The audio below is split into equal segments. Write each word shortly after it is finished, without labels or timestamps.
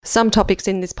Some topics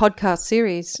in this podcast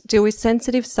series deal with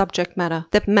sensitive subject matter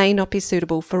that may not be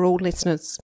suitable for all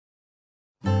listeners.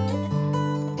 The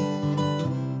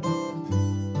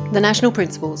National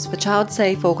Principles for Child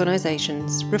Safe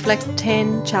Organisations reflects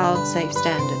 10 child safe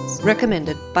standards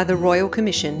recommended by the Royal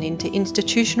Commission into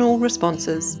Institutional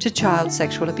Responses to Child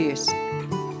Sexual Abuse.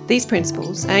 These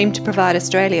principles aim to provide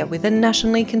Australia with a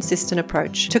nationally consistent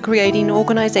approach to creating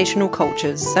organisational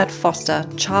cultures that foster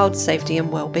child safety and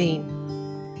well-being.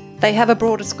 They have a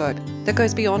broader scope that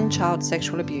goes beyond child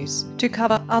sexual abuse to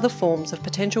cover other forms of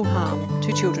potential harm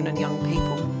to children and young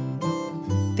people.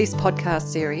 This podcast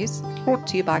series, brought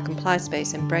to you by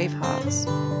ComplySpace and Bravehearts,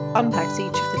 unpacks each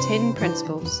of the 10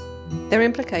 principles, their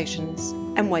implications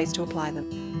and ways to apply them.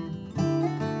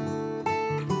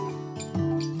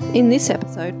 In this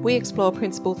episode, we explore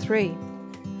Principle 3.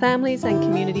 Families and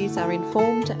communities are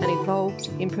informed and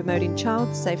involved in promoting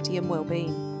child safety and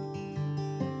well-being.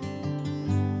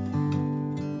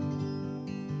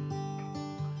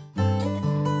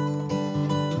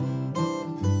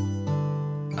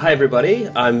 Hi everybody,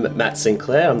 I'm Matt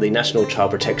Sinclair. I'm the National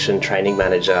Child Protection Training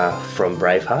Manager from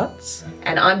Bravehearts.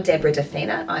 And I'm Deborah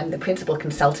Defina. I'm the Principal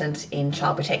Consultant in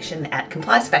Child Protection at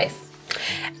ComplySpace.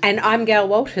 And I'm Gail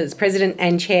Walters, President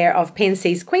and Chair of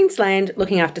P&Cs Queensland,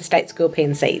 looking after state school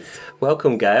P&Cs.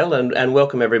 Welcome, Gail, and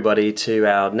welcome everybody to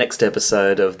our next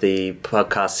episode of the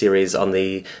podcast series on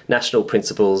the National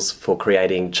Principles for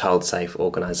Creating Child-Safe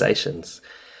Organisations.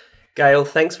 Gail,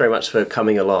 thanks very much for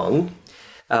coming along.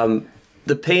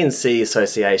 The P&C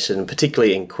Association,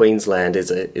 particularly in Queensland,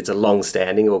 it's a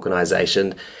long-standing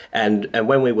organisation, and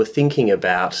when we were thinking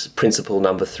about principle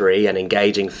number 3 and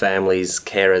engaging families,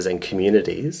 carers and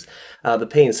communities, the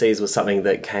P&Cs was something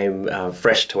that came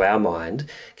fresh to our mind.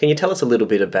 Can you tell us a little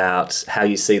bit about how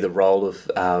you see the role of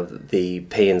the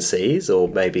P&Cs, or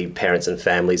maybe parents and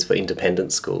families for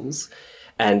independent schools,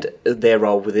 and their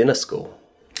role within a school?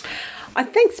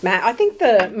 Thanks, Matt. I think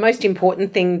the most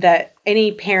important thing that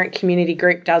any parent community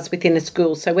group does within a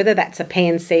school, so whether that's a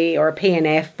P&C or a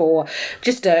PNF or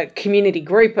just a community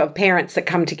group of parents that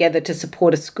come together to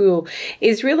support a school,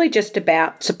 is really just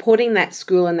about supporting that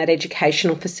school and that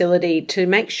educational facility to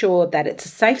make sure that it's a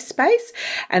safe space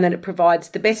and that it provides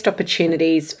the best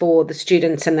opportunities for the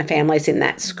students and the families in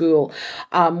that school.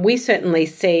 We certainly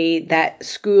see that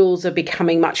schools are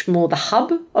becoming much more the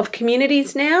hub of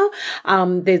communities now.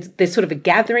 There's sort of a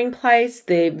gathering place.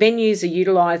 The venues are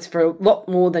utilised for a lot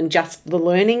more than just the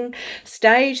learning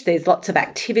stage. There's lots of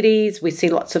activities. We see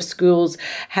lots of schools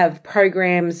have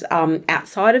programs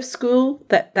outside of school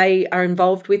that they are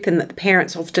involved with, and that the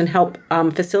parents often help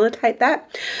facilitate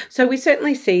that. So we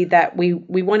certainly see that we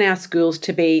want our schools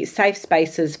to be safe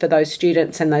spaces for those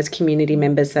students and those community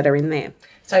members that are in there.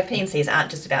 So P&Cs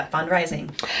aren't just about fundraising?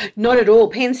 Not at all.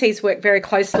 P&Cs work very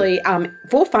closely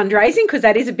for fundraising, because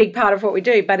that is a big part of what we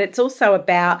do, but it's also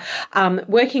about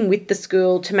working with the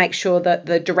school to make sure that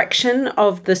the direction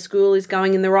of the school is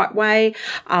going in the right way.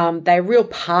 They're real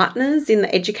partners in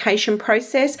the education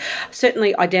process,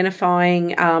 certainly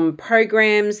identifying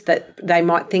programs that they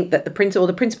might think that the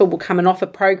principal will come and offer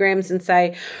programs and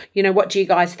say, you know, what do you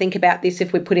guys think about this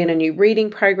if we put in a new reading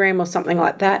program or something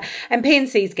like that? And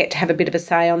P&Cs get to have a bit of a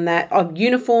say on that.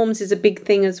 Uniforms is a big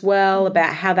thing as well,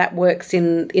 about how that works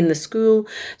in the school.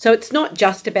 So it's not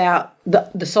just about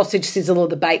the sausage sizzle or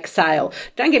the bake sale.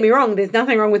 Don't get me wrong, there's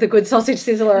nothing wrong with a good sausage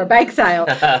sizzle or a bake sale,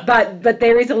 but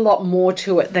there is a lot more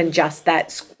to it than just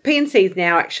that. P&Cs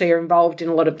now actually are involved in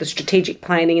a lot of the strategic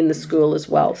planning in the school as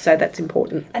well, so that's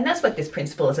important. And that's what this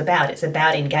principle is about. It's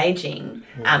about engaging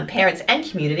parents and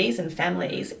communities and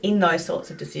families in those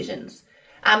sorts of decisions.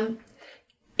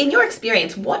 In your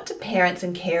experience, what do parents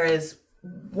and carers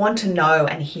want to know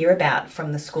and hear about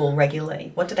from the school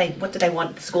regularly? What do they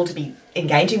want the school to be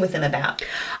engaging with them about?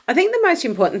 I think the most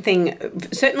important thing,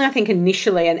 certainly I think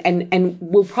initially, and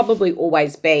will probably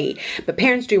always be, but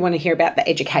parents do want to hear about the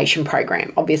education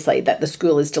program, obviously, that the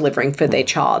school is delivering for their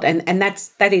child. And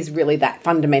that is really that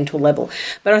fundamental level.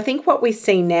 But I think what we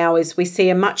see now is we see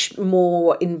a much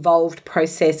more involved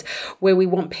process where we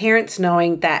want parents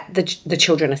knowing that the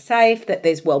children are safe, that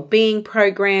there's wellbeing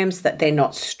programs, that they're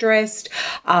not stressed,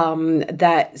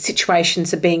 that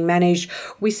situations are being managed.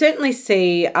 We certainly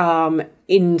see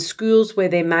in schools where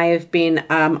there may have been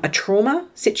a trauma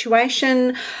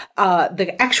situation,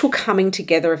 the actual coming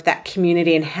together of that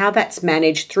community and how that's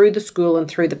managed through the school and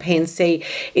through the P&C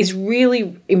is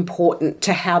really important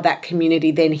to how that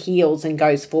community then heals and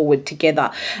goes forward together.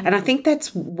 And I think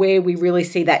that's where we really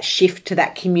see that shift to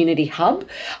that community hub,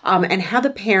 and how the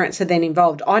parents are then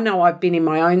involved. I know I've been in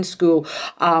my own school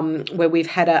where we've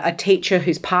had a teacher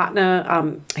whose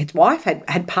partner, his wife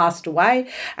had passed away,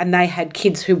 and they had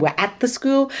kids who were at the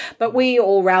school, but we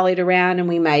all rallied around and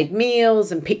we made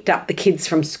meals and picked up the kids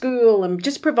from school and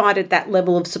just provided that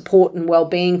level of support and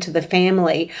well-being to the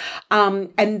family.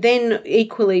 And then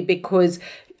equally, because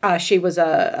she was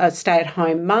a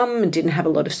stay-at-home mum and didn't have a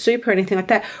lot of super or anything like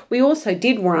that, we also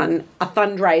did run a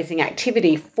fundraising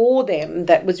activity for them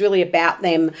that was really about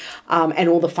them, and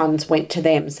all the funds went to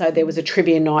them. So there was a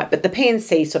trivia night, but the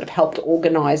P&C sort of helped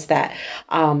organise that,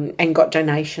 and got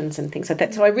donations and things like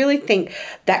that. So I really think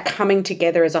that coming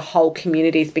together as a whole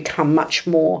community has become much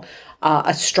more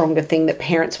a stronger thing that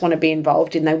parents want to be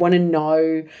involved in. They want to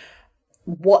know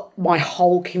what my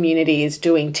whole community is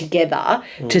doing together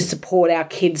to support our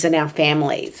kids and our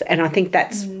families. And I think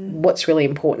that's what's really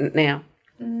important now.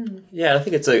 Yeah, I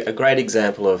think it's a great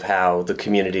example of how the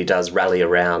community does rally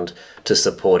around to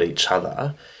support each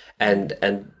other. And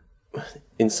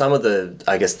in some of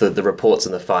the reports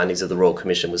and the findings of the Royal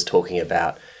Commission was talking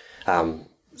about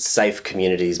safe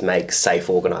communities make safe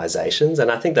organisations.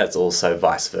 And I think that's also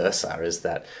vice versa, is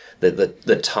that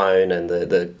the tone and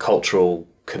the cultural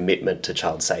commitment to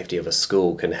child safety of a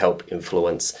school can help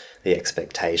influence the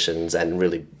expectations, and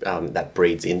really that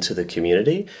breeds into the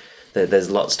community. There's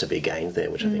lots to be gained there,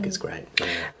 which I think is great. Yeah.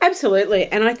 Absolutely.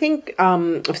 And I think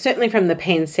certainly from the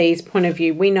P&C's point of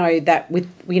view, we know that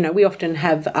we often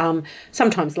have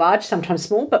sometimes large, sometimes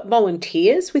small, but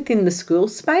volunteers within the school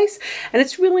space. And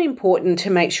it's really important to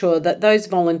make sure that those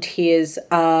volunteers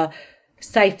are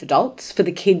safe adults for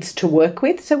the kids to work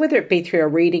with. So whether it be through a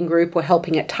reading group or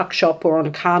helping at tuck shop or on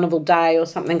a carnival day or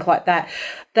something like that,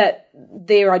 that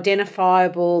they're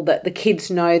identifiable, that the kids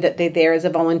know that they're there as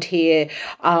a volunteer.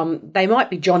 They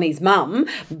might be Johnny's mum,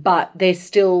 but they're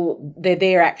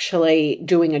there actually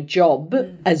doing a job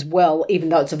as well, even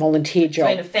though it's a volunteer job.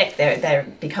 So in effect, they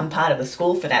become part of the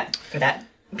school for that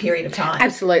period of time.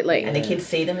 Absolutely. And the kids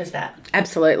see them as that.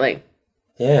 Absolutely.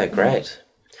 Yeah, great.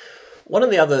 One of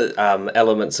the other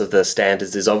elements of the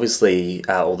standards is obviously,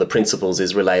 or the principles,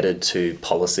 is related to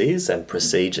policies and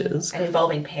procedures. And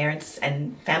involving parents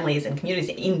and families and communities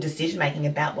in decision-making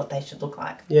about what they should look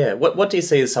like. Yeah. What do you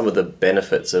see as some of the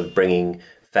benefits of bringing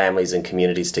families and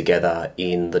communities together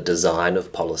in the design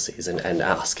of policies and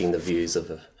asking the views of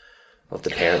the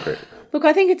parent group? Look,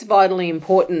 I think it's vitally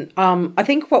important. I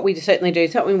think what we certainly do,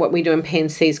 certainly what we do in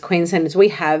P&C's Queensland, is we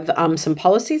have some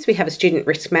policies. We have a student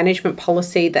risk management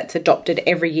policy that's adopted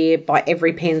every year by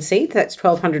every P&C. That's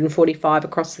 1,245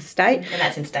 across the state. And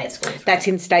that's in state schools. Right? That's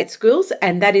in state schools,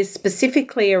 and that is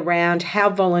specifically around how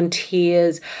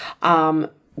volunteers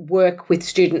work with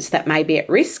students that may be at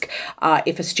risk.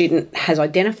 If a student has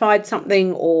identified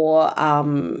something or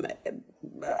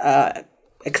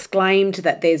exclaimed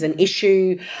that there's an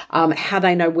issue, how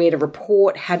they know where to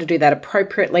report, how to do that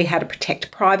appropriately, how to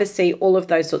protect privacy, all of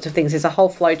those sorts of things. There's a whole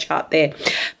flow chart there.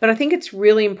 But I think it's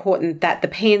really important that the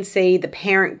P&C, the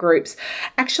parent groups,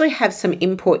 actually have some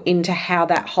input into how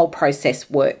that whole process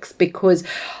works, because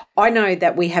I know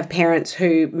that we have parents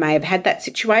who may have had that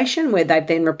situation where they've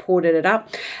then reported it up.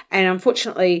 And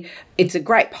unfortunately, it's a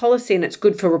great policy and it's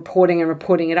good for reporting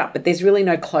it up, but there's really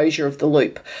no closure of the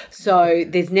loop. So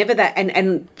there's never that,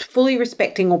 and fully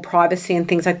respecting all privacy and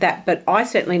things like that. But I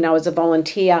certainly know as a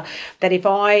volunteer that if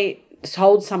I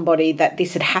told somebody that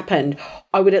this had happened,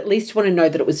 I would at least want to know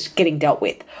that it was getting dealt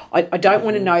with. I don't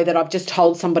want to know that I've just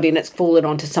told somebody and it's fallen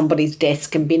onto somebody's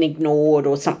desk and been ignored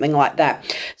or something like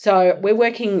that. So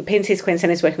P&C's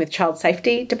Queensland is working with Child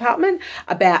Safety Department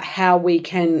about how we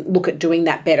can look at doing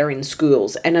that better in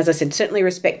schools. And as I said, certainly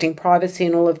respecting privacy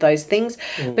and all of those things,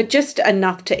 but just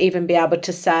enough to even be able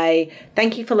to say,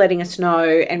 thank you for letting us know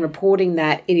and reporting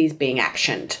that it is being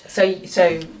actioned.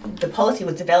 So the policy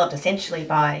was developed essentially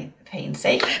by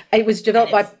P&C. It was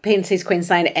developed by P&C's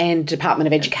Queensland and Department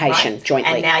of Education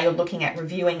jointly. And now you're looking at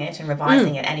reviewing it and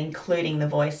revising it and including the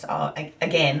voice of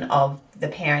the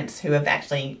parents who have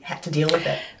actually had to deal with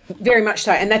it. Very much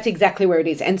so. And that's exactly where it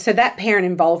is. And so that parent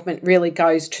involvement really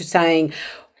goes to saying,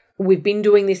 we've been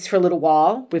doing this for a little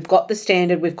while. We've got the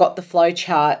standard. We've got the flow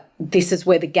chart. This is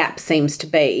where the gap seems to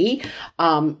be.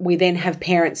 We then have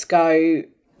parents go,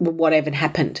 well, what even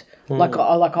happened? Like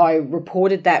I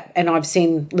reported that, and I've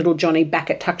seen little Johnny back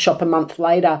at tuck shop a month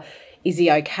later is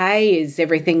he okay?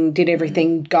 Did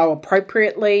everything go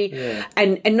appropriately? Yeah.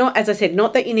 And not, as I said,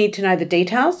 not that you need to know the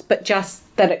details, but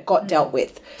just that it got dealt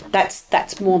with.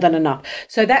 That's more than enough.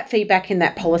 So that feedback in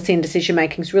that policy and decision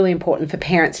making is really important for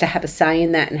parents to have a say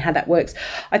in that and how that works.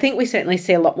 I think we certainly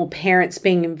see a lot more parents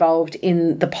being involved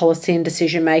in the policy and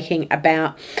decision making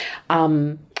about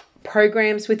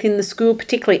programs within the school,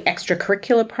 particularly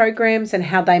extracurricular programs, and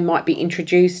how they might be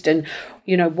introduced, and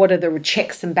what are the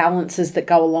checks and balances that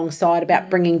go alongside about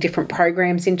bringing different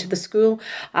programs into the school.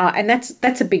 And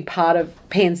that's a big part of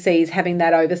P&C's having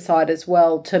that oversight as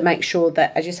well, to make sure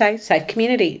that, as you say, safe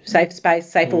community, safe space,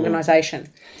 safe organisation.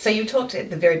 So you talked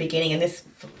at the very beginning, and this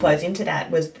flows into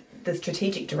that, was the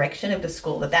strategic direction of the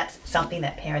school, that's something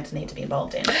that parents need to be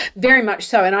involved in. Very much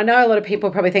so. And I know a lot of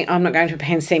people probably think, I'm not going to a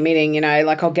P&C meeting,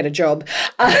 like I'll get a job.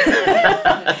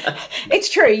 It's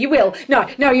true, you will. No,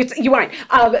 you won't.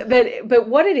 But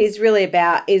what it is really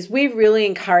about is we really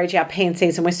encourage our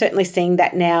P&Cs, and we're certainly seeing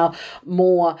that now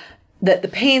more, that the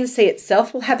P&C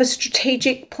itself will have a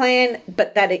strategic plan,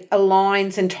 but that it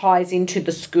aligns and ties into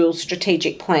the school's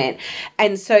strategic plan.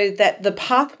 And so that the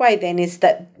pathway then is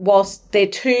that whilst they're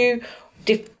two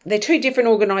different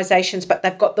organisations, but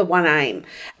they've got the one aim,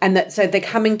 and that so they're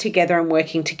coming together and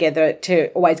working together to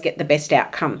always get the best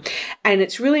outcome. And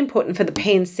it's really important for the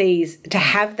P&Cs to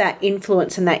have that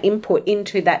influence and that input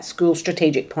into that school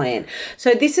strategic plan.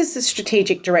 So this is the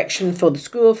strategic direction for the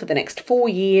school for the next 4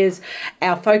 years.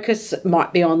 Our focus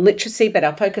might be on literacy, but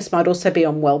our focus might also be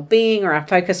on well-being, or our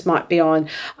focus might be on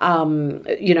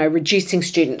reducing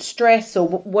student stress, or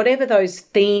whatever those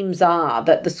themes are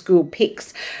that the school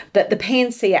picks, that the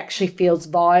P&C actually feels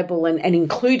viable and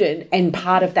included and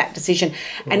part of that decision.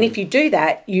 And if you do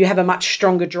that, you have a much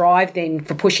stronger drive then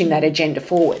for pushing that agenda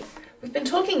forward. We've been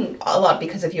talking a lot,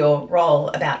 because of your role,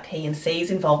 about P&C's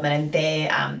involvement,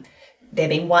 and there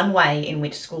being one way in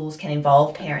which schools can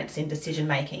involve parents in decision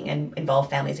making and involve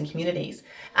families and communities.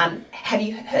 Have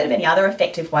you heard of any other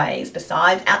effective ways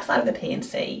outside of the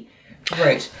P&C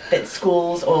route that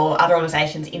schools or other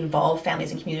organisations involve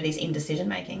families and communities in decision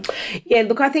making? Yeah,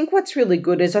 look, I think what's really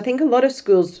good is I think a lot of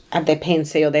schools have their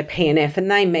P&C or their P&F, and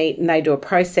they meet and they do a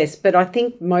process, but I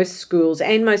think most schools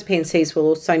and most P&Cs will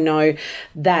also know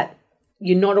that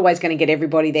you're not always going to get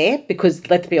everybody there, because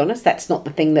let's be honest, that's not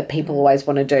the thing that people always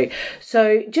want to do.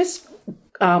 So just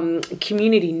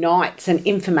community nights and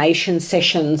information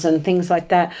sessions and things like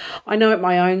that. I know at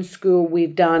my own school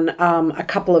we've done a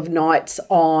couple of nights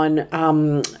on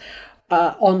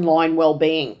online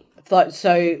wellbeing.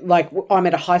 So, like, I'm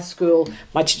at a high school,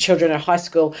 my children are at high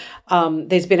school.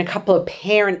 There's been a couple of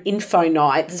parent info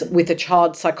nights with a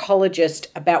child psychologist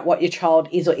about what your child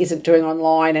is or isn't doing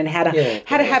online, and how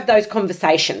to have those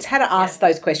conversations, how to ask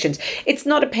those questions. It's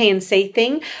not a P&C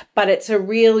thing, but it's a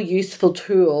real useful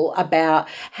tool about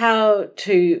how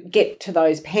to get to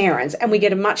those parents. And we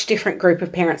get a much different group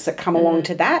of parents that come along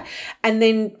to that. And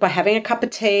then by having a cup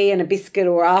of tea and a biscuit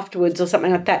or afterwards or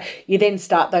something like that, you then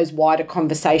start those wider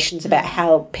conversations about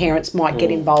how parents might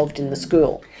get involved in the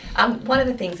school. One of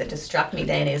the things that just struck me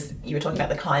then is you were talking about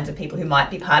the kinds of people who might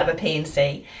be part of a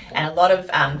P&C, and a lot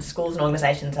of schools and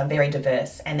organisations are very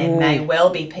diverse, and there may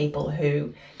well be people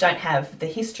who don't have the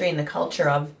history and the culture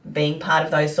of being part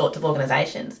of those sorts of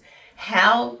organisations.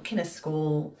 How can a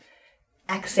school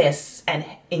access and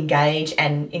engage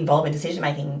and involve in decision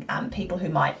making people who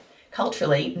might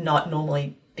culturally not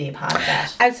normally be a part of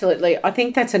that? Absolutely. I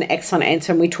think that's an excellent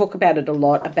answer, and we talk about it a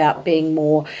lot, about being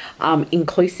more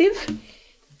inclusive.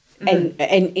 And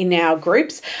in our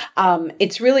groups,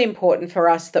 it's really important for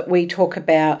us that we talk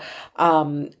about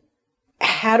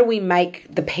how do we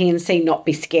make the P&C not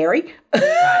be scary?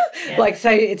 Right,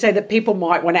 yeah. so that people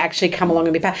might want to actually come along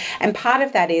and be part. And part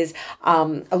of that is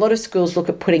a lot of schools look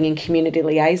at putting in community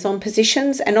liaison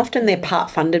positions, and often they're part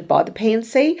funded by the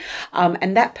P&C.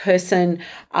 And that person,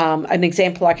 an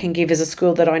example I can give is a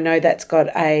school that I know that's got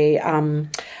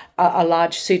a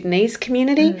large Sudanese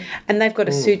community, and they've got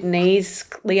a Sudanese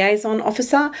liaison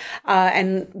officer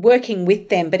and working with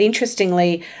them. But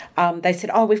interestingly, they said,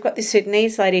 we've got this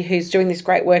Sudanese lady who's doing this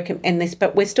great work and this,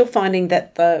 but we're still finding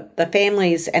that the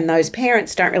families and those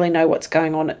parents don't really know what's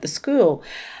going on at the school.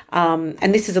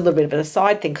 And this is a little bit of a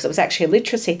side thing, because it was actually a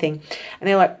literacy thing. And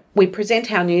they're like, we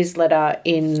present our newsletter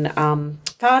in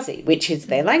Farsi, which is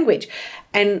their language.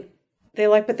 And they're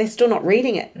like, but they're still not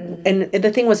reading it. And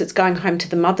the thing was, it's going home to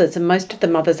the mothers, and most of the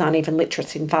mothers aren't even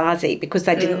literate in Farsi because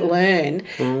they didn't learn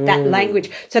that language.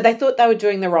 So they thought they were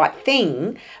doing the right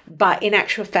thing, but in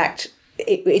actual fact,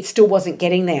 it still wasn't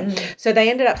getting there. So they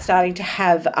ended up starting to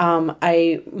have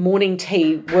a morning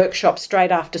tea workshop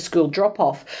straight after school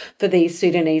drop-off for these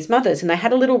Sudanese mothers. And they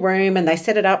had a little room and they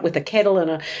set it up with a kettle and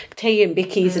a tea and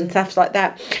bickies and stuff like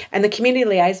that. And the community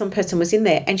liaison person was in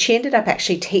there, and she ended up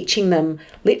actually teaching them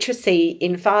literacy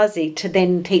in Farsi to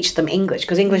then teach them English,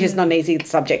 because English is not an easy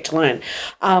subject to learn.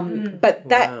 But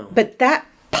that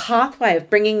pathway of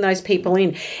bringing those people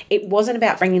in, it wasn't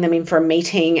about bringing them in for a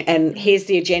meeting and here's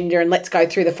the agenda and let's go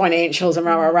through the financials and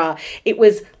rah, rah, rah. It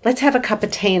was, let's have a cup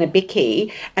of tea and a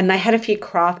bicky, and they had a few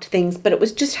craft things, but it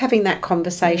was just having that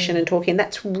conversation and talking.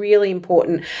 That's really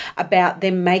important about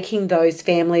them making those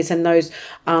families and those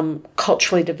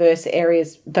culturally diverse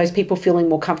areas, those people feeling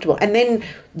more comfortable. And then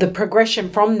the progression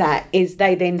from that is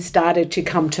they then started to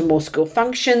come to more school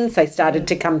functions, they started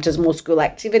to come to more school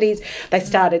activities, they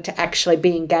started to actually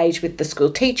be engaged with the school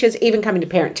teachers. Even coming to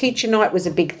parent-teacher night was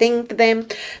a big thing for them.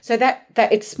 So that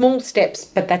it's small steps,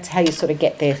 but that's how you sort of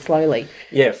get there slowly.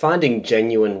 Yeah, finding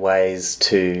genuine ways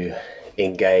to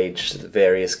engage the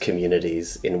various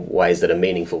communities in ways that are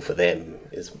meaningful for them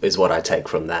is what I take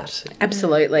from that.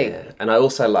 Absolutely. Yeah. And I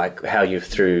also like how you've,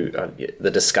 through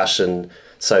the discussion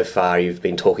so far, you've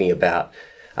been talking about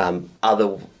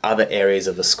other areas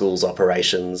of the school's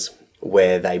operations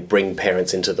where they bring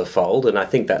parents into the fold. And I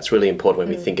think that's really important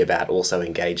when we think about also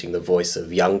engaging the voice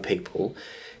of young people,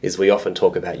 is we often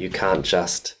talk about you can't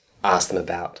just ask them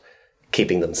about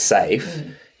keeping them safe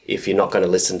if you're not going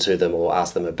to listen to them or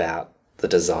ask them about the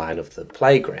design of the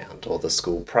playground or the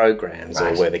school programs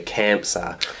or where the camps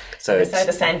are. So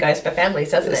the same goes for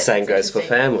families, doesn't it? The same goes for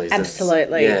families.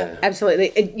 Absolutely.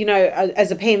 Absolutely. You know,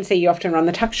 as a PNC, you often run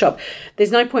the tuck shop.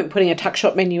 There's no point putting a tuck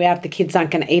shop menu out if the kids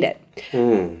aren't going to eat it.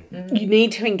 You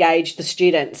need to engage the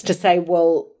students to say,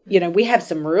 well, you know, we have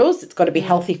some rules. It's got to be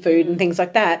healthy food and things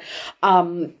like that.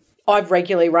 I've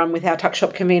regularly run with our tuck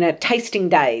shop convener tasting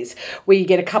days where you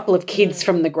get a couple of kids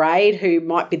from the grade who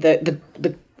might be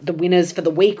the winners for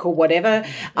the week or whatever,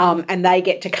 and they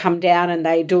get to come down and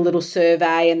they do a little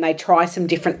survey and they try some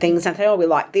different things and say, oh, we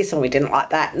like this and we didn't like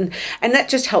that, and that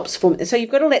just helps form. So you've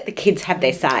got to let the kids have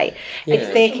their say. Yeah.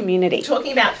 It's their community.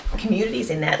 Talking about communities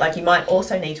in that, like, you might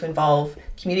also need to involve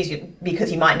communities,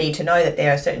 because you might need to know that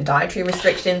there are certain dietary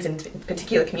restrictions in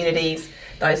particular communities,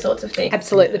 those sorts of things.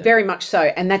 Absolutely, very much so.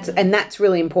 And that's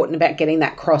really important about getting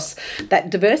that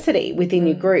diversity within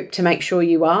your group, to make sure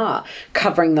you are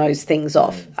covering those things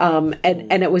off. And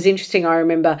it was interesting, I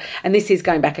remember, and this is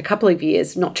going back a couple of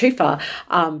years, not too far,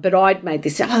 but I'd made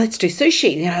this, let's do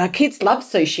sushi. You know, our kids love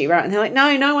sushi, right? And they're like,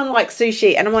 no one likes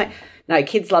sushi. And I'm like, no,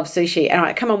 kids love sushi. And I'm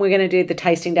like, come on, we're going to do the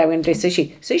tasting day, we're going to do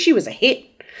sushi. Sushi was a hit.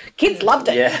 Kids loved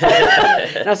it.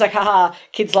 Yeah. And I was like, haha,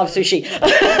 kids love sushi.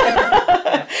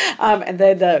 And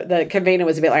then the convener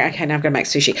was a bit like, okay, now I'm going to make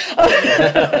sushi.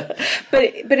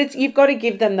 but it's, you've got to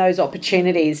give them those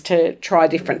opportunities to try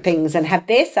different things and have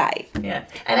their say. Yeah.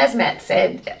 And as Matt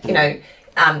said, you know,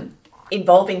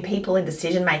 involving people in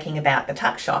decision making about the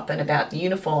tuck shop and about the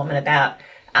uniform and about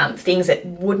things that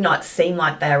would not seem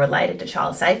like they are related to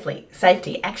child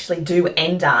safety actually do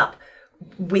end up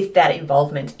with that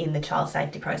involvement in the child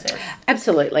safety process.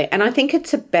 Absolutely. And I think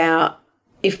it's about,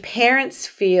 if parents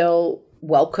feel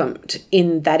welcomed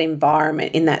in that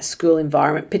environment, in that school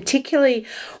environment, particularly,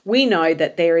 we know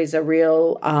that there is a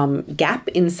real gap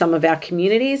in some of our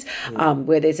communities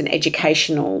where there's an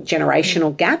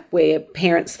generational gap, where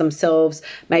parents themselves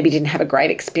maybe didn't have a great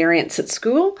experience at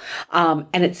school,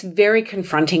 and it's very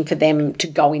confronting for them to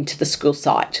go into the school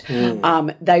site.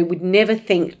 They would never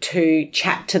think to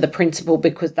chat to the principal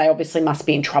because they obviously must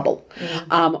be in trouble,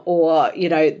 or, you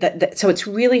know, so it's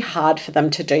really hard for them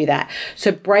to do that.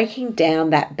 So breaking down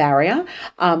that barrier.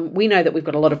 We know that we've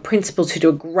got a lot of principals who do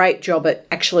a great job at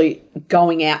actually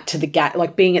going out to the gate,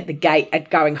 like being at the gate at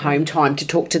going home time to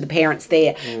talk to the parents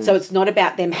there. So it's not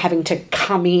about them having to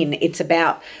come in, it's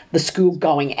about the school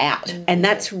going out. And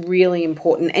that's really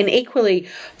important. And equally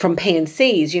from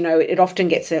PNCs, you know, it often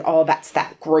gets, that's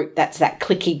that group, that's that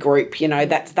cliquey group, you know,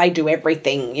 they do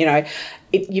everything, you know.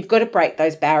 You've got to break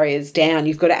those barriers down.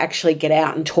 You've got to actually get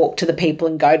out and talk to the people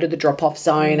and go to the drop-off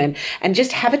zone and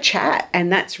just have a chat. And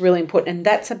that's really important. And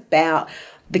that's about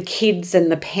the kids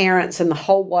and the parents and the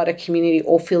whole wider community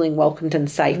all feeling welcomed and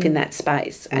safe in that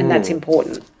space. And that's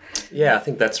important. Yeah, I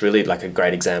think that's really like a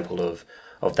great example of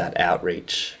that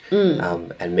outreach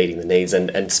and meeting the needs.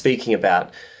 And speaking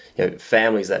about, you know,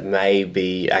 families that may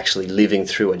be actually living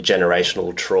through a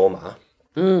generational trauma,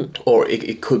 or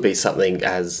it could be something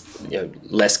as, you know,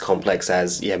 less complex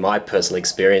as, my personal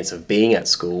experience of being at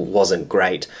school wasn't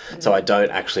great, so I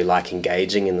don't actually like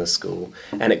engaging in the school.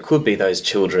 And it could be those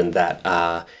children that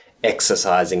are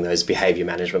exercising those behaviour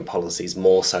management policies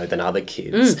more so than other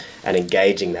kids and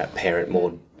engaging that parent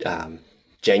more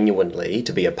genuinely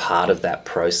to be a part of that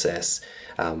process.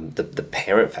 The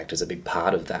parent factor is a big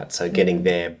part of that. So getting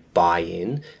their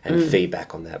buy-in and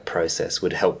feedback on that process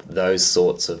would help those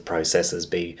sorts of processes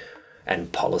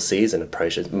and policies and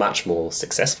approaches much more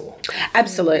successful.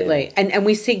 Absolutely. Yeah. And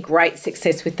we see great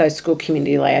success with those school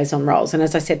community liaison roles. And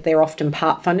as I said, they're often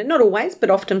part funded, not always, but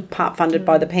often part funded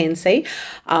by the P&C.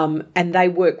 And they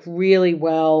work really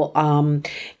well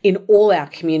in all our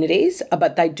communities,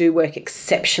 but they do work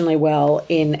exceptionally well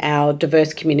in our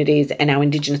diverse communities and our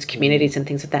Indigenous communities and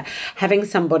things like that. Having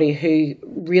somebody who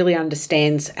really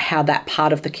understands how that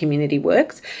part of the community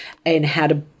works and how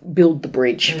to build the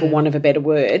bridge, for want of a better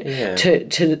word,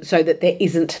 to so that there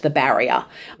isn't the barrier.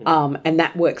 And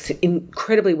that works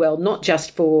incredibly well, not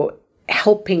just for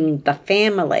helping the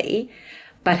family,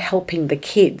 but helping the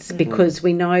kids, because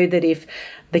we know that if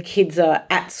the kids are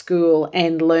at school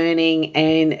and learning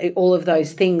and all of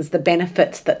those things, the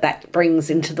benefits that brings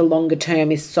into the longer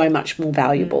term is so much more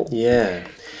valuable. Yeah.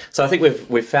 So I think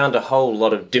we've found a whole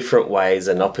lot of different ways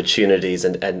and opportunities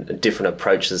and different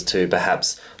approaches to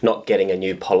perhaps not getting a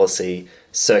new policy,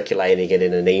 circulating it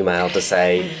in an email to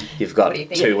say you've got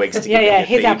 2 weeks to get your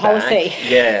here's feedback. Our policy.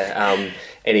 Yeah.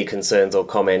 Any concerns or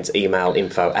comments, email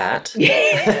info@. Admin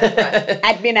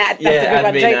at. That's a good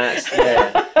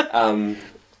one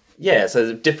too.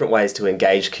 So different ways to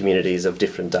engage communities of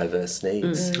different diverse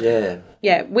needs.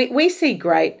 Yeah, we see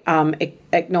great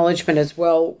acknowledgement as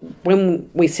well when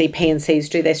we see P&Cs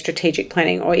do their strategic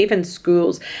planning, or even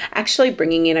schools actually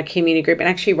bringing in a community group and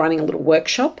actually running a little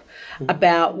workshop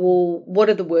about, well, what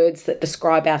are the words that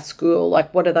describe our school?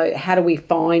 Like, what are those? How do we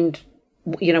find,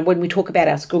 when we talk about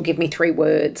our school, give me 3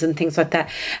 words and things like that.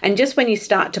 And just when you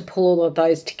start to pull all of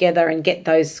those together and get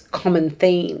those common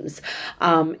themes,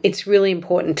 it's really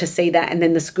important to see that. And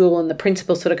then the school and the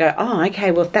principal sort of go, oh, okay,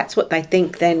 well, if that's what they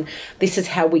think, then this is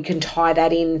how we can tie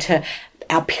that into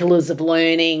our pillars of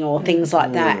learning or things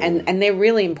like that. And they're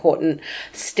really important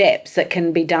steps that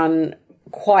can be done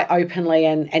quite openly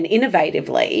and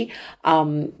innovatively,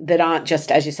 that aren't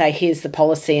just, as you say, here's the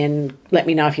policy and let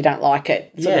me know if you don't like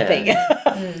it sort of thing.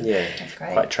 That's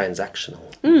great. Quite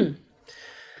transactional.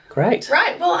 Great.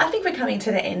 Right. Well, I think we're coming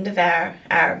to the end of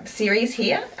our series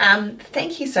here.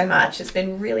 Thank you so much. It's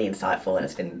been really insightful, and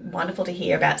it's been wonderful to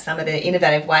hear about some of the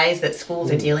innovative ways that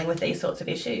schools are dealing with these sorts of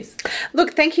issues.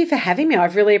 Look, thank you for having me.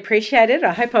 I've really appreciated it.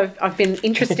 I hope I've been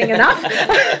interesting enough.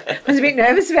 I was a bit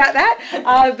nervous about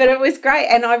that, but it was great.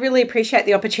 And I really appreciate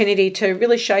the opportunity to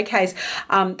really showcase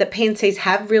that P&Cs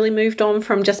have really moved on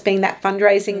from just being that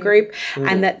fundraising group,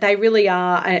 and that they really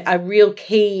are a real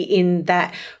key in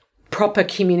that proper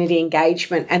community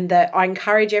engagement, and that I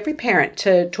encourage every parent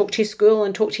to talk to your school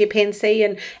and talk to your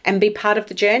P&C and be part of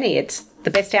the journey. It's the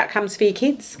best outcomes for your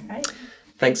kids. Great.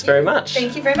 Thanks very much.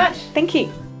 Thank you very much. Thank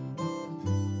you.